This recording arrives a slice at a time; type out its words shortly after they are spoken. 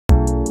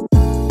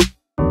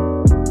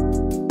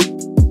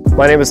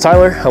My name is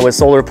Tyler, I'm with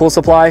Solar Pool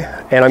Supply,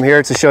 and I'm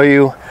here to show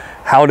you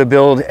how to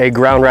build a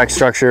ground rack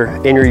structure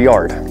in your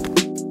yard.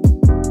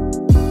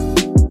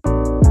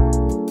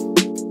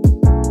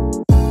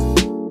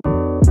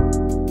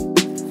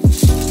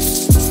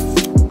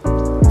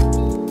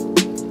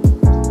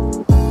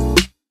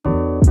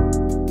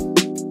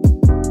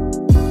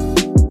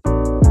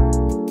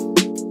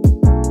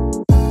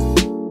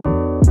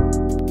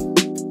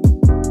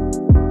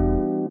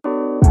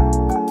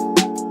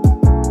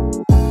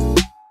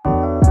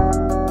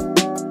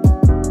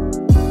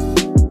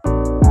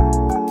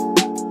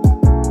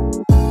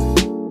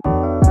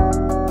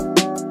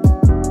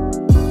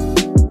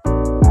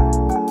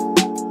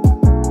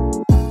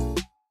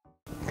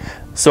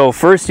 So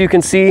first you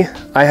can see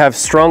I have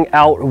strung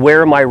out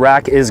where my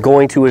rack is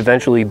going to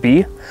eventually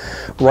be.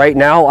 Right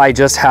now I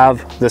just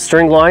have the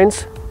string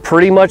lines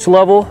pretty much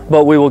level,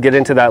 but we will get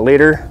into that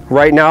later.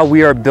 Right now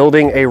we are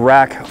building a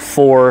rack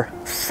for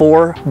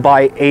 4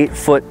 by 8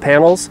 foot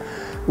panels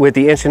with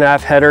the 1.5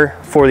 inch header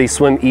for the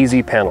Swim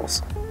Easy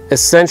panels.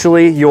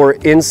 Essentially your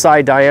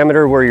inside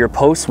diameter where your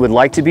posts would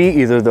like to be,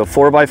 either the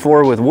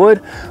 4x4 with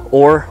wood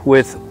or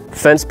with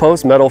fence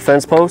posts, metal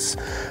fence posts,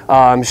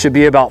 should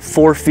be about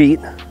 4 feet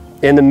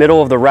in the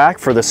middle of the rack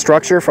for the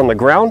structure from the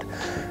ground,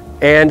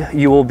 and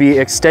you will be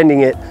extending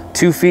it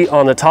 2 feet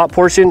on the top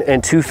portion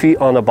and 2 feet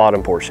on the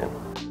bottom portion.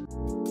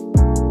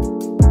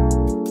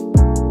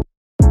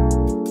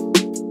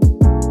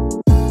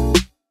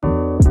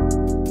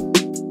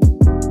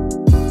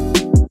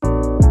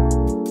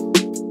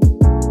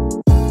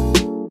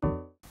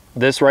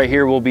 This right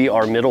here will be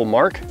our middle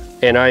mark,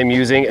 and I'm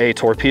using a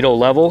torpedo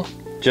level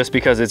just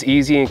because it's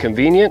easy and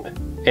convenient,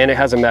 and it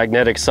has a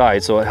magnetic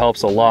side, so it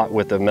helps a lot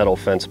with the metal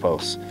fence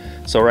posts.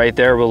 So right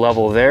there, we'll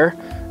level there,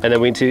 and then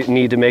we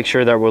need to make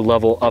sure that we're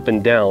level up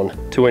and down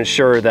to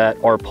ensure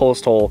that our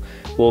post hole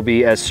will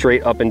be as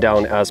straight up and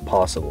down as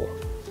possible.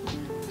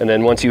 And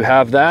then once you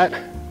have that,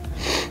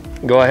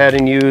 go ahead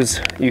and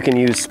you can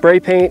use spray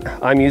paint.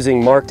 I'm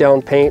using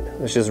markdown paint,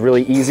 which is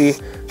really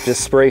easy.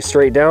 Just spray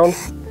straight down,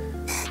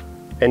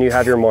 and you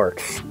have your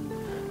mark.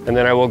 And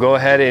then I will go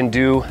ahead and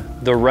do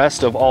the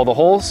rest of all the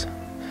holes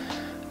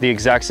the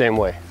exact same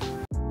way.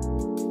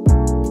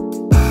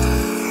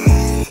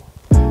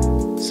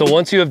 So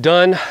once you have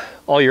done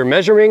all your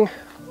measuring,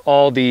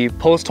 all the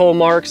post hole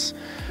marks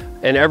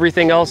and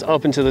everything else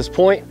up until this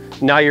point,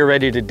 now you're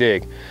ready to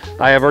dig.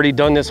 I have already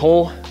done this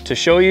hole to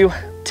show you.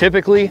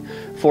 Typically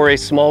for a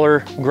smaller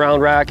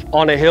ground rack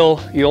on a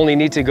hill, you only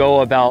need to go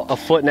about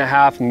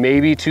 1.5 feet,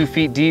 maybe 2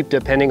 feet deep,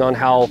 depending on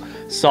how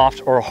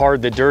soft or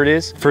hard the dirt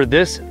is. For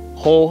this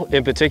hole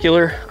in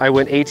particular, I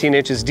went 18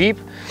 inches deep.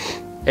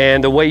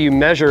 And the way you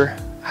measure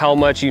how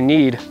much you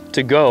need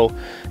to go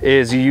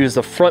is you use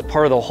the front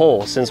part of the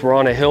hole. Since we're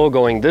on a hill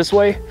going this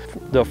way,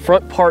 the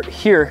front part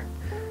here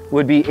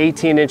would be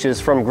 18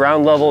 inches from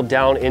ground level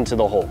down into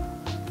the hole.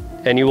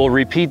 And you will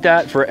repeat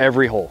that for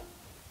every hole.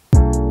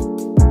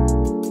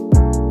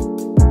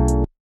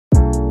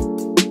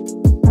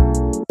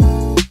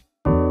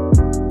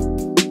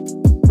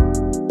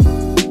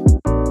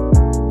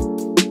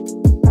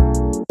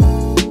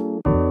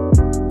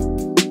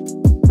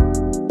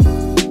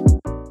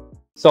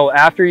 So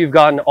after you've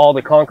gotten all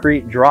the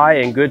concrete dry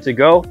and good to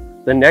go,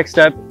 the next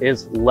step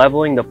is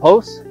leveling the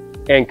posts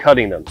and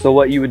cutting them. So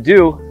what you would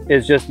do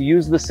is just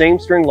use the same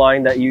string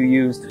line that you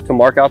used to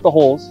mark out the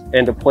holes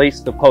and to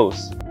place the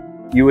posts.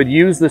 You would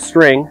use the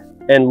string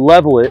and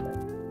level it,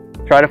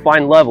 try to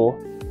find level.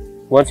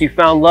 Once you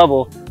found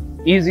level,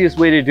 easiest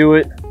way to do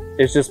it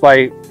is just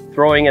by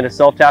throwing in a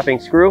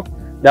self-tapping screw.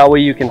 That way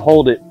you can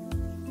hold it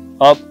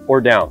up or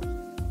down.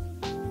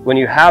 When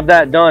you have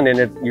that done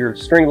and your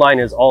string line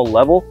is all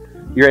level,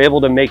 you're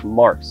able to make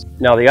marks.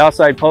 Now the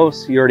outside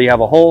posts, you already have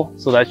a hole,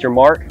 so that's your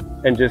mark,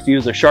 and just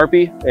use a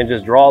Sharpie and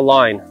just draw a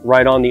line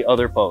right on the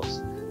other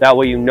post. That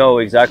way you know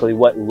exactly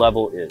what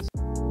level is.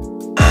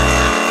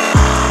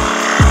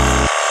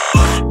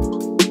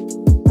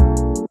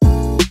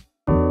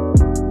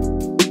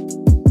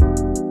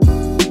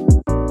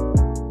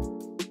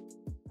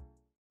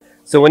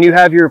 So when you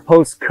have your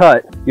posts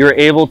cut, you're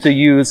able to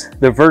use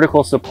the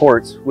vertical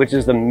supports, which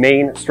is the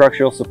main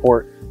structural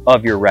support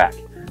of your rack.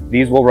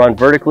 These will run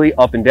vertically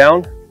up and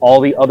down. All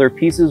the other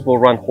pieces will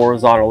run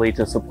horizontally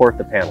to support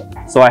the panel.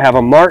 So I have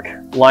a mark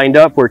lined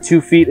up where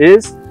 2 feet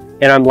is,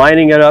 and I'm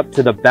lining it up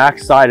to the back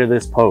side of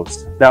this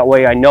post. That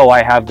way I know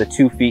I have the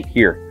 2 feet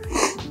here.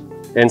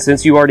 And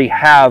since you already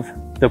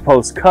have the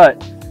post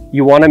cut,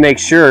 you want to make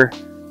sure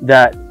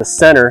that the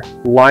center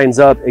lines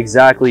up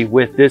exactly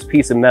with this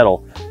piece of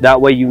metal. That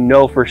way you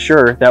know for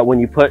sure that when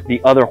you put the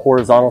other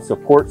horizontal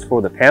supports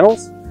for the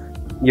panels,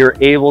 you're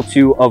able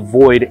to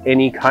avoid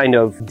any kind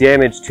of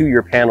damage to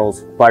your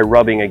panels by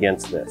rubbing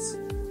against this.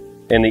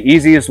 And the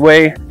easiest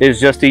way is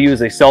just to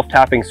use a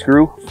self-tapping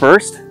screw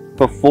first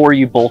before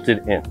you bolt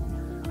it in.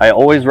 I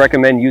always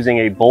recommend using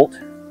a bolt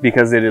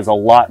because it is a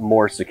lot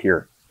more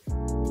secure.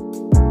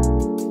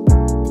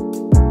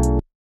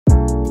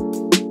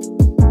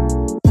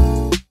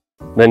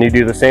 Then you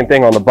do the same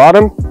thing on the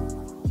bottom.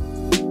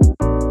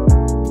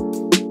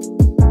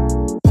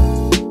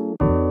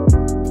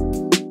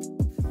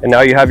 And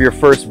now you have your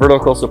first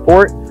vertical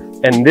support,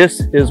 and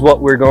this is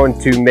what we're going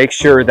to make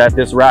sure that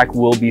this rack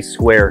will be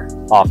square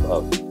off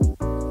of.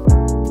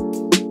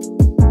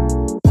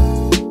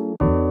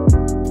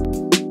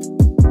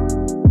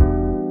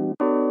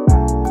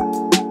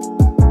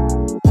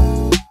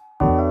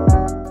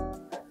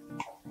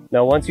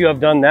 Now once you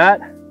have done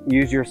that,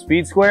 use your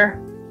speed square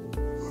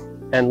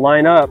and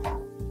line up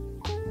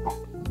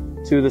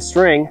to the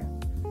string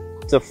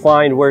to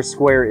find where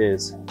square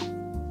is.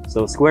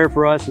 So square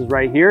for us is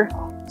right here.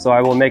 So I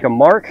will make a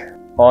mark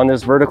on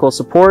this vertical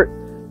support.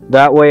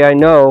 That way I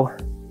know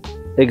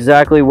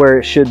exactly where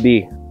it should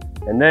be.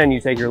 And then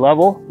you take your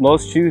level.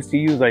 Most choose to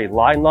use a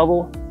line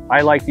level.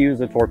 I like to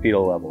use a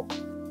torpedo level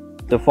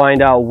to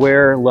find out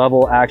where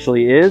level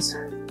actually is.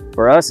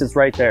 For us, it's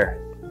right there.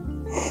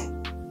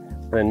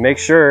 And make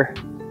sure,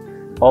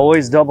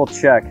 always double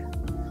check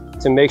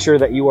to make sure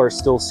that you are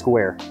still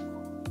square.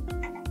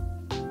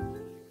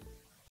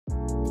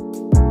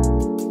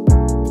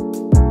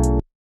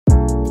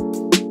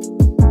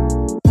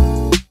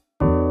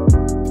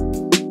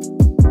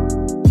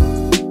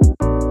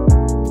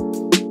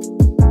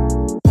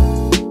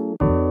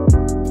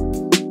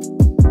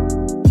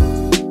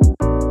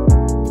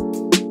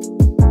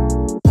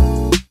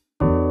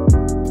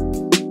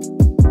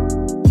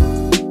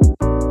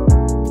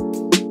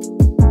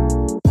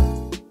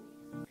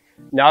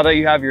 Now that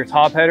you have your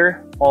top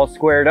header all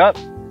squared up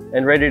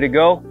and ready to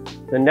go,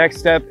 the next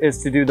step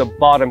is to do the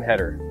bottom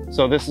header.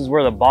 So this is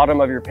where the bottom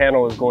of your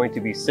panel is going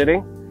to be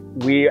sitting.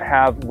 We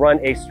have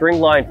run a string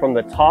line from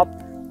the top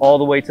all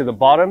the way to the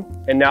bottom,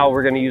 and now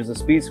we're going to use the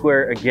speed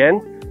square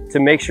again to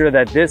make sure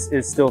that this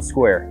is still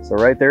square. So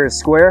right there is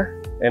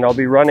square, and I'll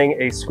be running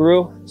a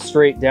screw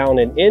straight down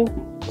and in.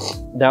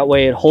 That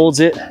way it holds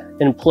it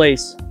in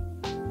place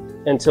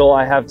until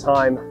I have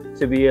time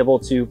to be able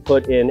to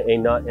put in a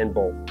nut and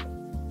bolt.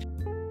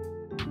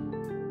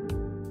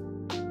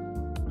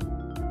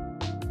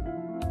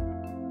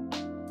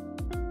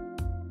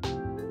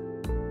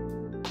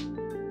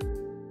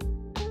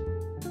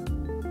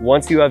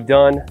 Once you have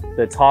done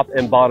the top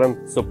and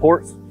bottom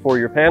supports for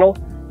your panel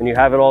and you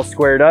have it all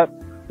squared up,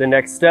 the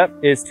next step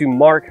is to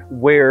mark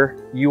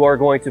where you are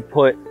going to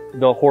put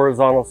the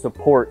horizontal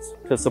supports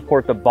to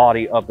support the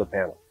body of the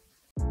panel.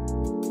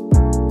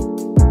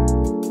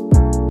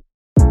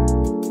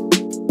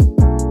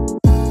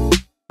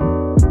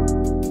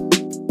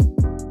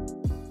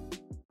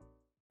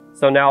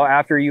 So now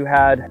after you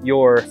had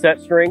your set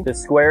string to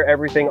square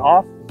everything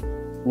off,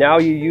 now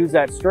you use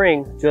that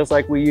string just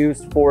like we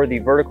used for the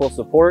vertical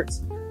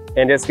supports,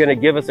 and it's going to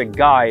give us a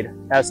guide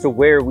as to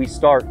where we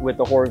start with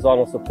the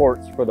horizontal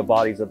supports for the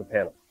bodies of the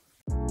panel.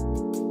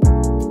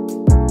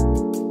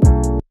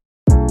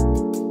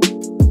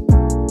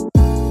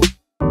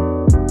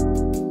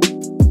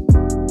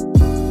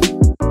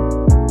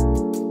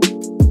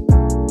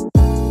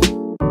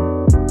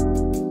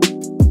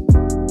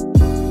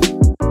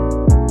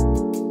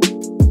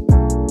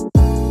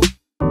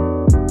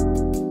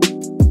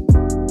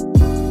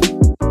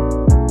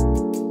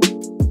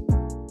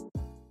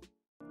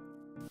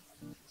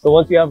 So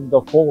once you have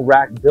the full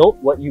rack built,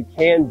 what you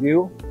can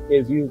do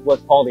is use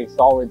what's called a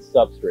solid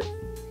substrate.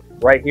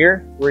 Right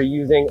here, we're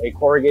using a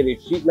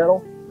corrugated sheet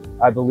metal.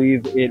 I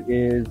believe it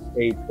is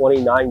a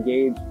 29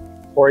 gauge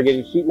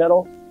corrugated sheet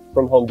metal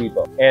from Home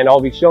Depot. And I'll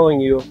be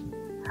showing you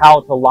how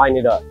to line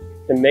it up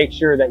to make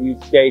sure that you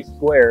stay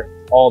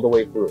square all the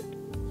way through.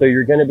 So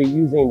you're going to be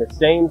using the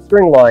same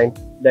string line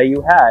that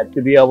you had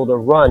to be able to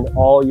run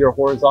all your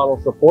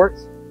horizontal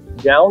supports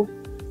down.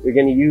 You're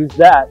going to use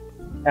that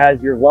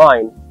as your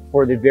line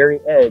for the very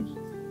edge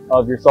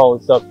of your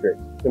solid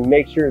substrate to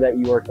make sure that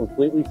you are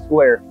completely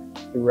square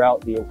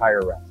throughout the entire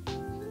rack.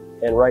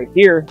 And right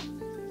here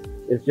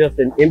is just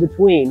an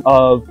in-between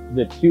of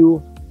the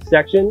two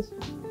sections.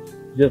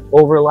 Just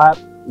overlap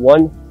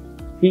one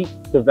peak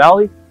to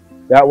valley.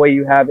 That way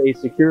you have a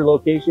secure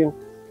location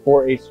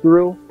for a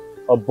screw,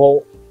 a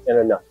bolt, and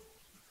a nut.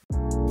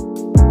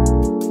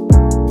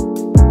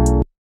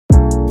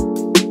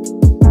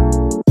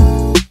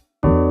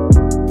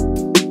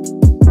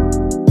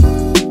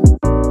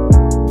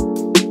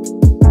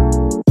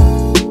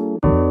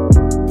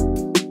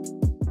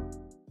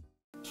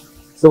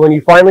 So when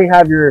you finally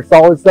have your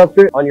solid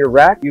substrate on your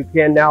rack, you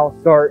can now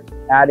start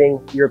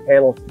adding your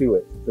panels to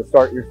it to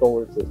start your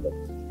solar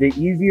system. The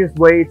easiest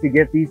way to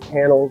get these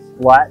panels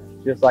flat,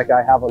 just like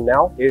I have them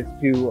now, is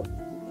to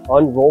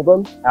unroll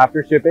them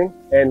after shipping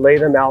and lay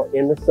them out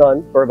in the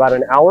sun for about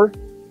an hour,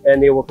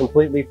 and they will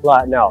completely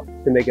flatten out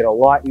to make it a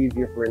lot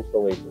easier for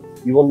installation.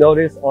 You will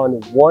notice on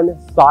one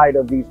side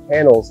of these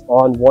panels,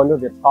 on one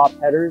of the top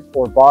headers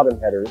or bottom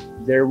headers,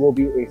 there will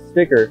be a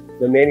sticker,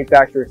 the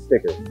manufacturer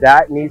sticker.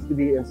 That needs to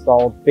be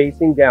installed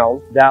facing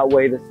down. That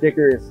way the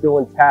sticker is still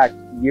intact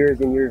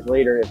years and years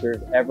later if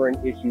there's ever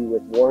an issue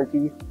with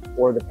warranty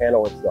or the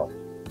panel itself.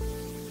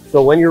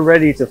 So when you're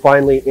ready to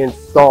finally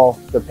install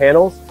the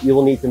panels, you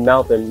will need to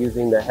mount them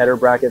using the header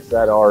brackets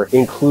that are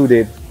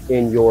included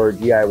in your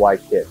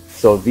DIY kit.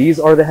 So these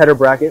are the header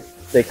brackets.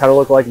 They kind of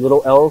look like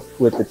little L's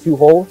with the two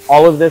holes.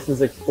 All of this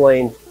is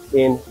explained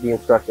in the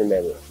instruction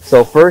manual.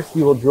 So first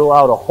you will drill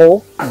out a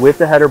hole with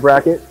the header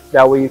bracket.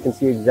 That way you can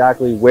see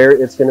exactly where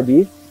it's going to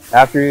be.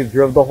 After you've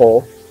drilled the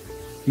hole,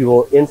 you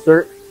will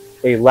insert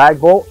a lag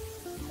bolt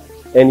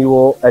and you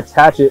will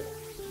attach it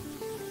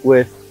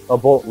with a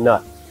bolt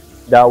nut.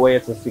 That way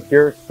it's a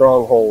secure,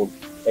 strong hold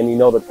and you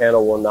know the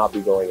panel will not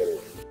be going anywhere.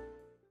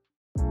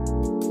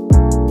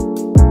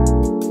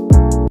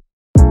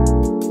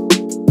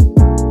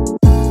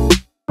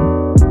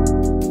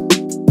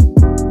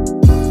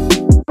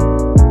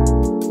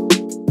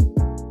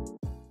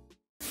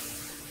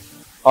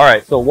 All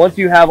right, so once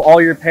you have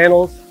all your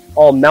panels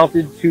all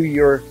mounted to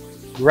your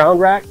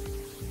ground rack,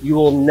 you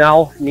will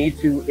now need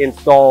to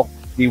install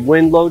the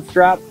wind load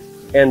strap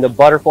and the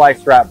butterfly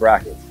strap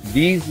brackets.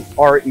 These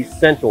are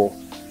essential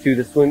to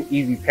the Swim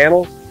Easy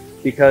panels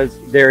because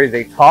there is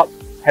a top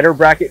header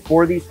bracket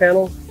for these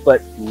panels,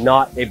 but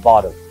not a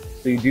bottom.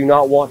 So you do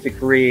not want to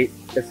create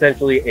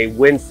essentially a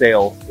wind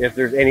sail if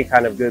there's any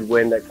kind of good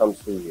wind that comes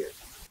through here.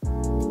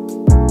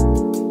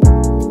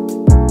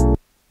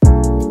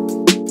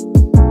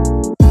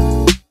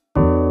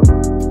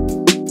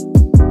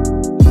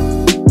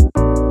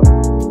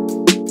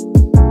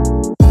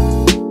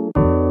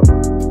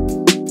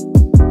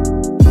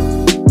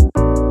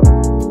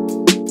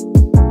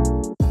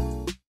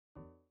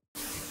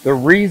 The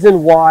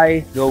reason why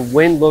the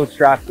wind load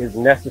strap is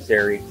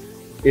necessary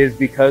is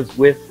because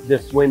with the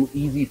Swim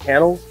Easy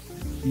panels,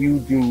 you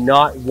do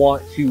not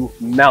want to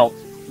mount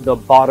the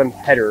bottom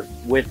header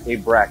with a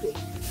bracket.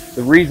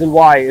 The reason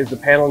why is the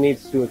panel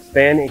needs to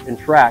expand and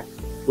contract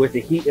with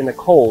the heat and the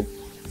cold,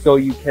 so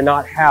you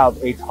cannot have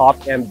a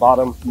top and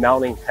bottom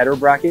mounting header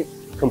bracket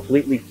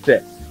completely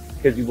fixed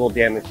because you will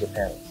damage the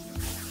panels.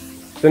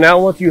 So now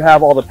once you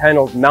have all the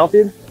panels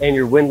mounted and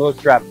your wind load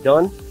strap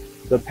done,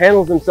 the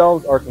panels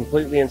themselves are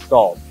completely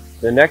installed.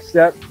 The next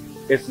step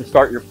is to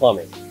start your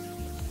plumbing.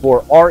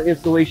 For our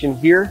installation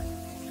here,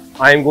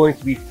 I am going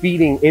to be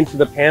feeding into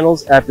the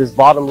panels at this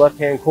bottom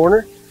left-hand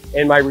corner,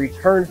 and my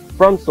return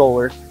from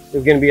solar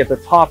is going to be at the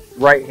top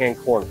right-hand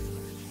corner.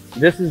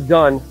 This is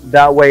done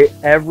that way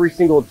every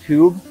single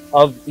tube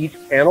of each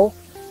panel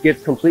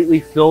gets completely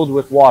filled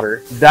with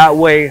water. That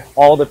way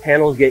all the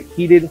panels get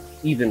heated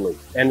evenly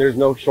and there's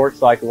no short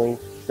cycling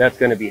that's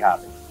going to be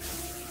happening.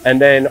 And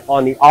then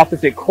on the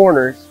opposite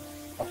corners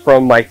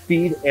from my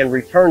feed and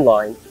return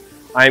line,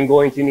 I'm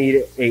going to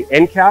need an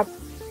end cap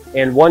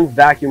and one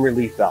vacuum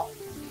relief valve.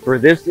 For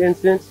this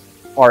instance,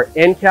 our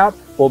end cap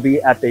will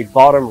be at the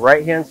bottom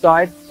right-hand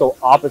side, so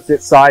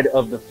opposite side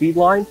of the feed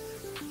line,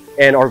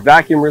 and our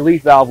vacuum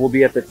relief valve will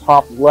be at the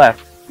top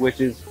left,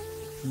 which is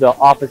the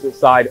opposite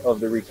side of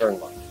the return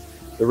line.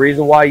 The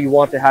reason why you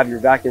want to have your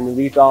vacuum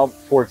relief valve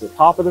towards the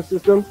top of the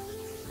system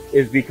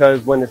is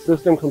because when the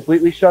system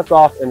completely shuts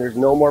off and there's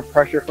no more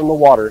pressure from the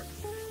water,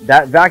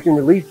 that vacuum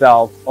relief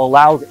valve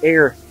allows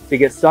air to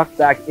get sucked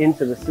back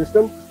into the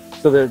system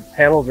so the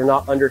panels are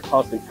not under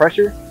constant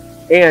pressure,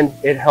 and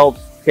it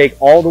helps take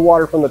all the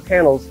water from the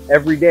panels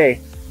every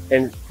day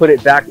and put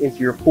it back into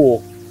your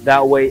pool.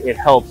 That way it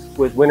helps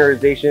with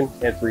winterization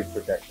and freeze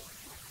protection.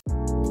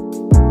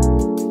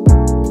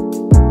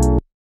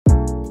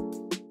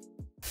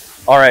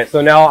 All right,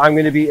 so now I'm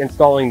going to be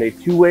installing the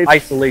two-way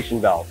isolation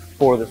valve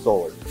for the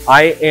solar.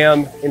 I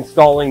am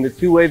installing the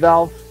two-way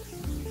valve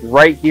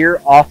right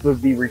here off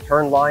of the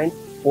return line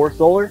for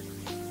solar.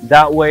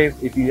 That way,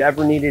 if you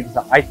ever needed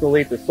to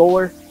isolate the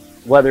solar,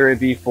 whether it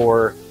be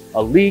for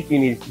a leak, you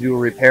needed to do a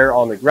repair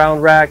on the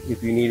ground rack,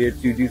 if you needed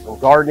to do some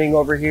gardening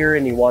over here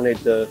and you wanted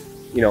to,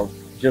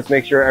 just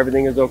make sure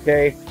everything is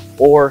okay,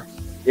 or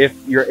if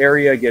your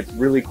area gets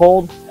really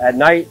cold at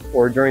night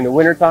or during the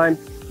winter time,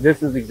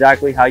 this is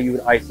exactly how you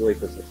would isolate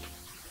the system.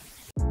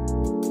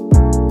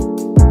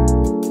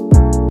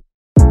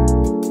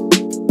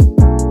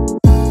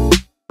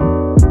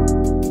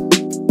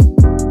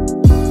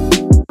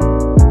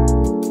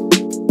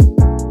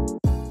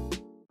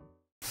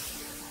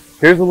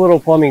 Here's a little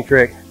plumbing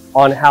trick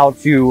on how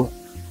to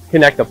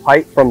connect a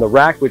pipe from the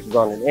rack, which is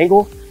on an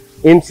angle,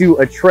 into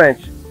a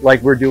trench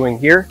like we're doing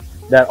here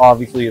that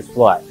obviously is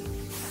flat.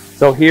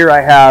 So here I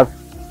have,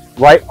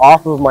 right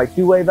off of my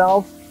two-way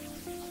valve,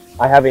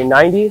 I have a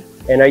 90,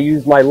 and I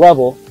use my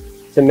level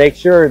to make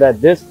sure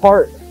that this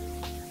part,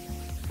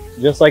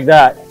 just like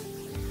that,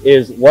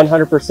 is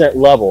 100%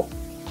 level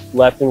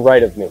left and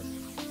right of me.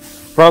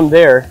 From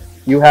there,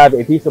 you have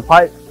a piece of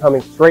pipe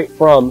coming straight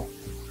from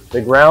the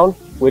ground,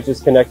 which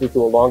is connected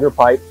to a longer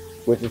pipe,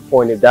 which is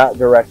pointed that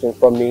direction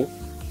from me.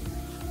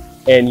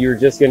 And you're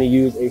just going to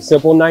use a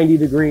simple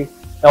 90-degree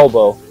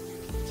elbow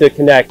to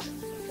connect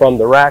from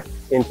the rack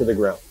into the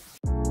ground.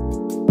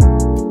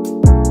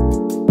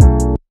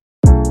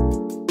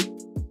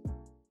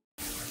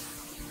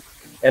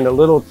 And a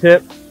little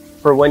tip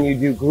for when you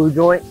do glue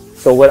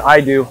joints. So what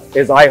I do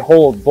is I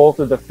hold both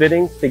of the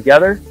fittings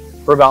together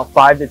for about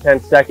 5 to 10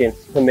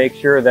 seconds to make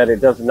sure that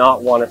it does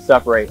not want to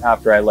separate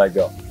after I let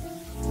go.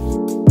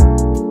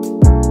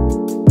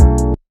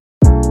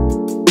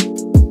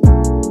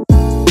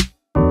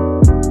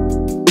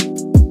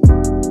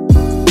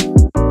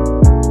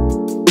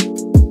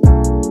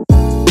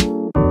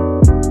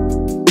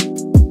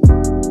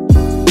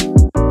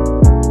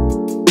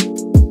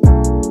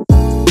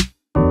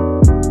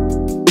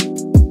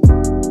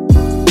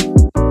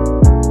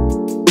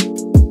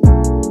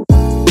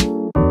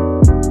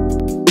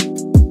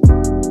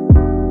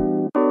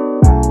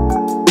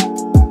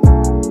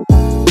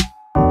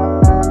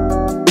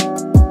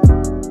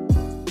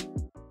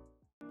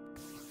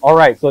 All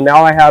right, so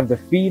now I have the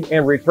feed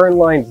and return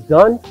lines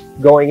done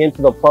going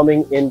into the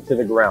plumbing into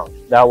the ground.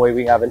 That way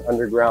we have an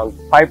underground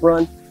pipe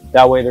run.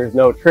 That way there's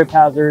no trip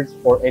hazards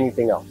or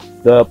anything else.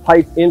 The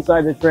pipe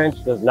inside the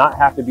trench does not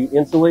have to be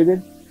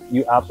insulated.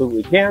 You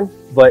absolutely can,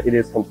 but it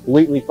is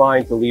completely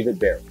fine to leave it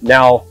bare.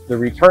 Now, the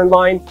return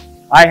line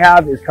I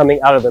have is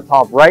coming out of the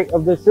top right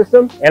of the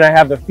system, and I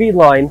have the feed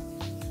line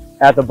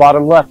at the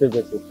bottom left of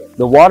the system.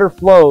 The water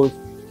flows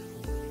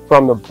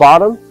from the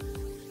bottom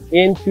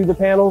into the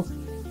panels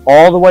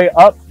all the way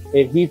up.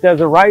 It heats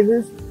as it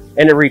rises,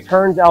 and it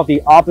returns out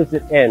the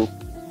opposite end.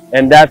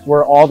 And that's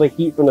where all the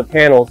heat from the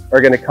panels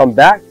are gonna come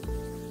back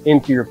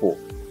into your pool.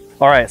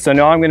 All right, so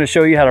now I'm gonna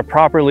show you how to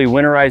properly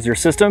winterize your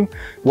system.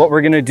 What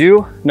we're gonna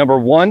do, number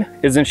one,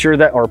 is ensure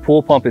that our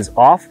pool pump is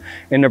off.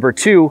 And number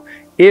two,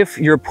 if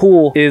your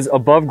pool is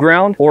above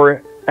ground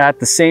or at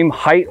the same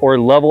height or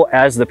level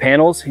as the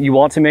panels, you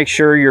want to make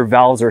sure your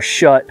valves are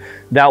shut.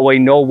 That way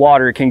no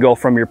water can go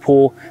from your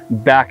pool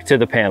back to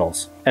the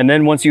panels. And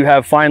then once you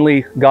have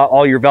finally got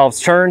all your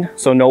valves turned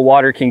so no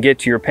water can get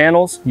to your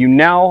panels, you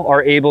now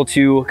are able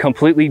to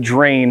completely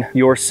drain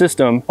your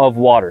system of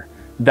water.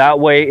 That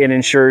way it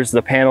ensures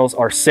the panels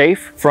are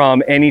safe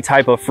from any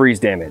type of freeze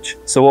damage.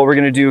 So what we're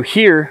gonna do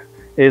here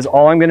is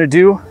all I'm gonna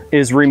do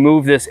is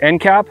remove this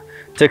end cap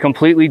to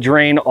completely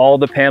drain all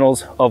the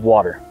panels of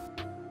water.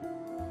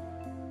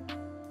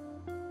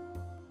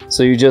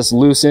 So you just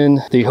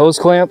loosen the hose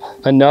clamp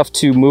enough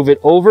to move it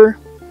over,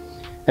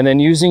 and then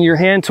using your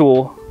hand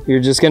tool, you're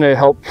just gonna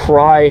help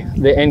pry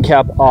the end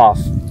cap off.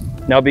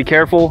 Now be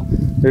careful,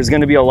 there's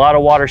gonna be a lot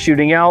of water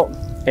shooting out,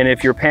 and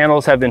if your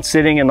panels have been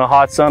sitting in the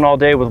hot sun all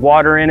day with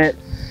water in it,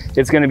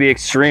 it's gonna be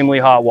extremely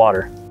hot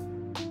water.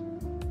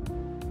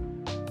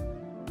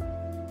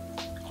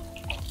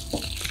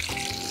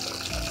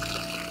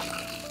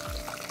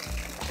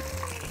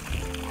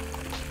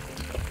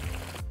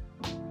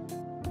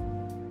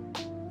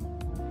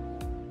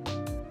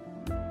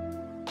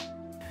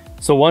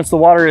 So once the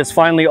water is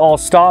finally all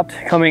stopped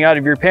coming out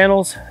of your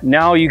panels,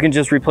 now you can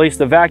just replace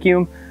the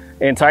vacuum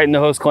and tighten the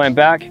hose clamp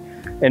back,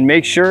 and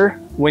make sure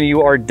when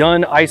you are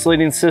done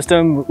isolating the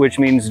system, which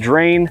means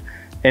drain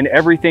and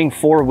everything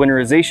for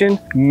winterization,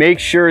 make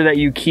sure that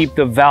you keep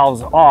the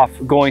valves off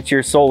going to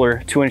your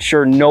solar to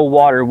ensure no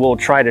water will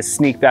try to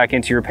sneak back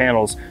into your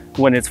panels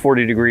when it's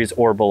 40 degrees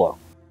or below.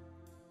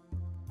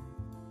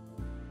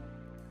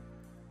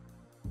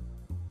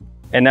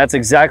 And that's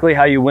exactly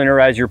how you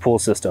winterize your pool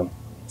system.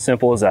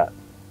 Simple as that.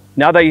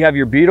 Now that you have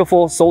your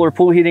beautiful solar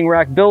pool heating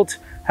rack built,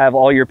 have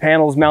all your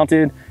panels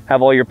mounted,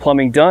 have all your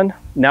plumbing done,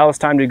 now it's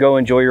time to go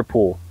enjoy your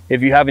pool.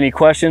 If you have any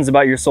questions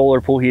about your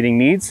solar pool heating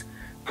needs,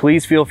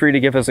 please feel free to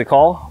give us a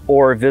call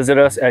or visit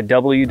us at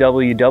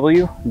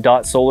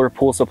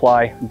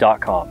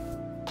www.solarpoolsupply.com.